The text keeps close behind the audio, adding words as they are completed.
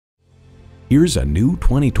Here's a new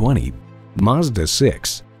 2020 Mazda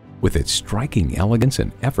 6. With its striking elegance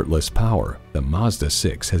and effortless power, the Mazda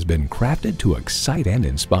 6 has been crafted to excite and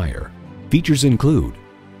inspire. Features include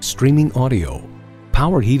streaming audio,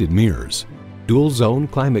 power heated mirrors, dual zone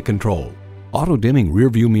climate control, auto dimming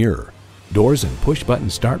rearview mirror, doors and push button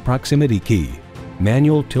start proximity key,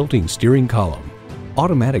 manual tilting steering column,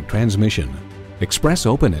 automatic transmission, express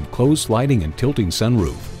open and close sliding and tilting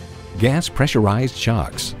sunroof, gas pressurized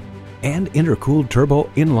shocks, and intercooled turbo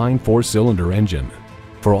inline 4-cylinder engine.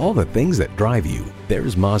 For all the things that drive you,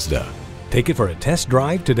 there's Mazda. Take it for a test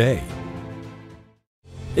drive today.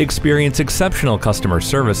 Experience exceptional customer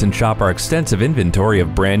service and shop our extensive inventory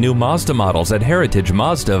of brand new Mazda models at Heritage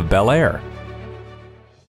Mazda of Bel-Air.